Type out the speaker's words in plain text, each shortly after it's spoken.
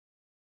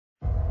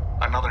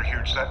Another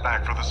huge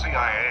setback for the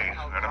CIA.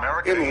 An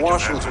American In agent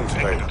Washington has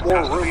been taken today, into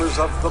more custody. rumors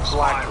of the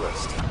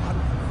Blacklist.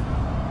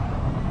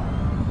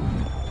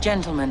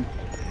 Gentlemen,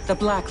 the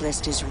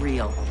Blacklist is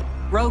real.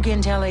 Rogue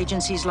intel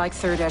agencies like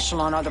Third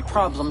Echelon are the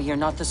problem here,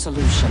 not the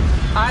solution.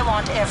 I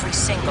want every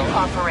single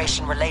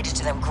operation related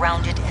to them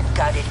grounded and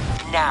gutted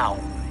now.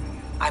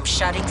 I'm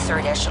shutting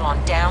Third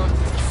Echelon down,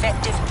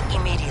 effective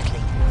immediately.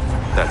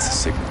 That's the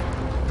signal.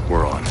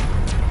 We're on.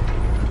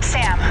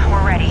 Sam,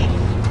 we're ready.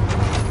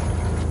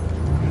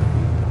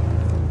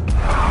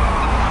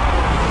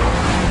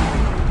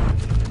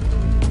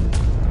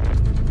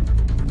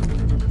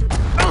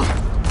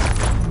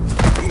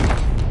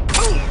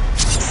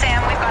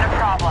 Sam, we've got a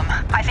problem.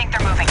 I think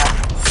they're moving up.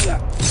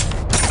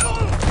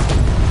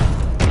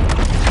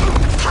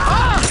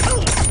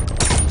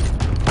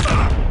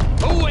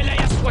 هو لا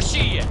يسوى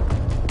شيء.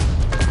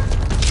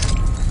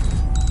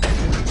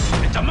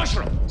 انت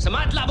مشروب،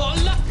 سمعت لا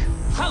بقول لك؟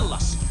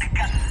 خلص.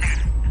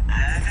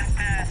 لا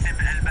تنتسب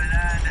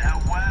البلد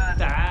أوان.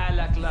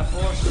 تعالك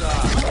لفرصة.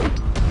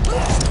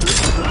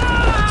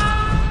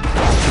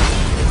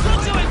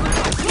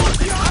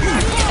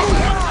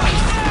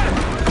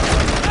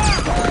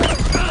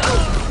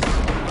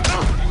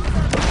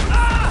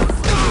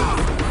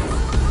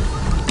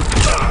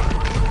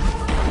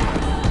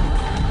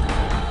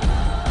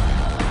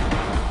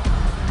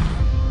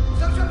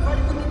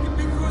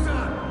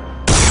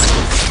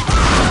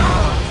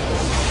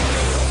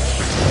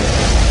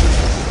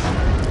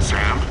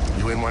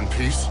 In one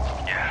piece?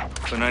 Yeah.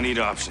 Then I need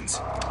options.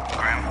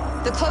 Grim.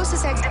 The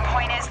closest exit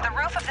point is the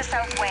roof of the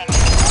south wing.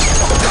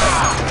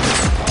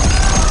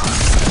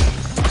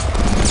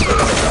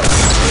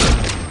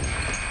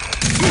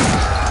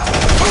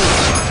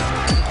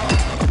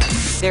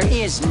 There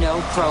is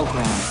no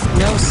program,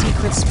 no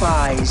secret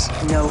spies,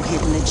 no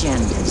hidden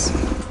agendas.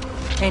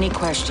 Any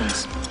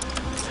questions?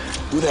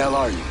 Who the hell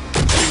are you?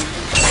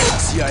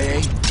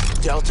 CIA?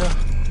 Delta?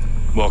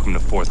 Welcome to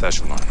Fourth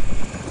Echelon.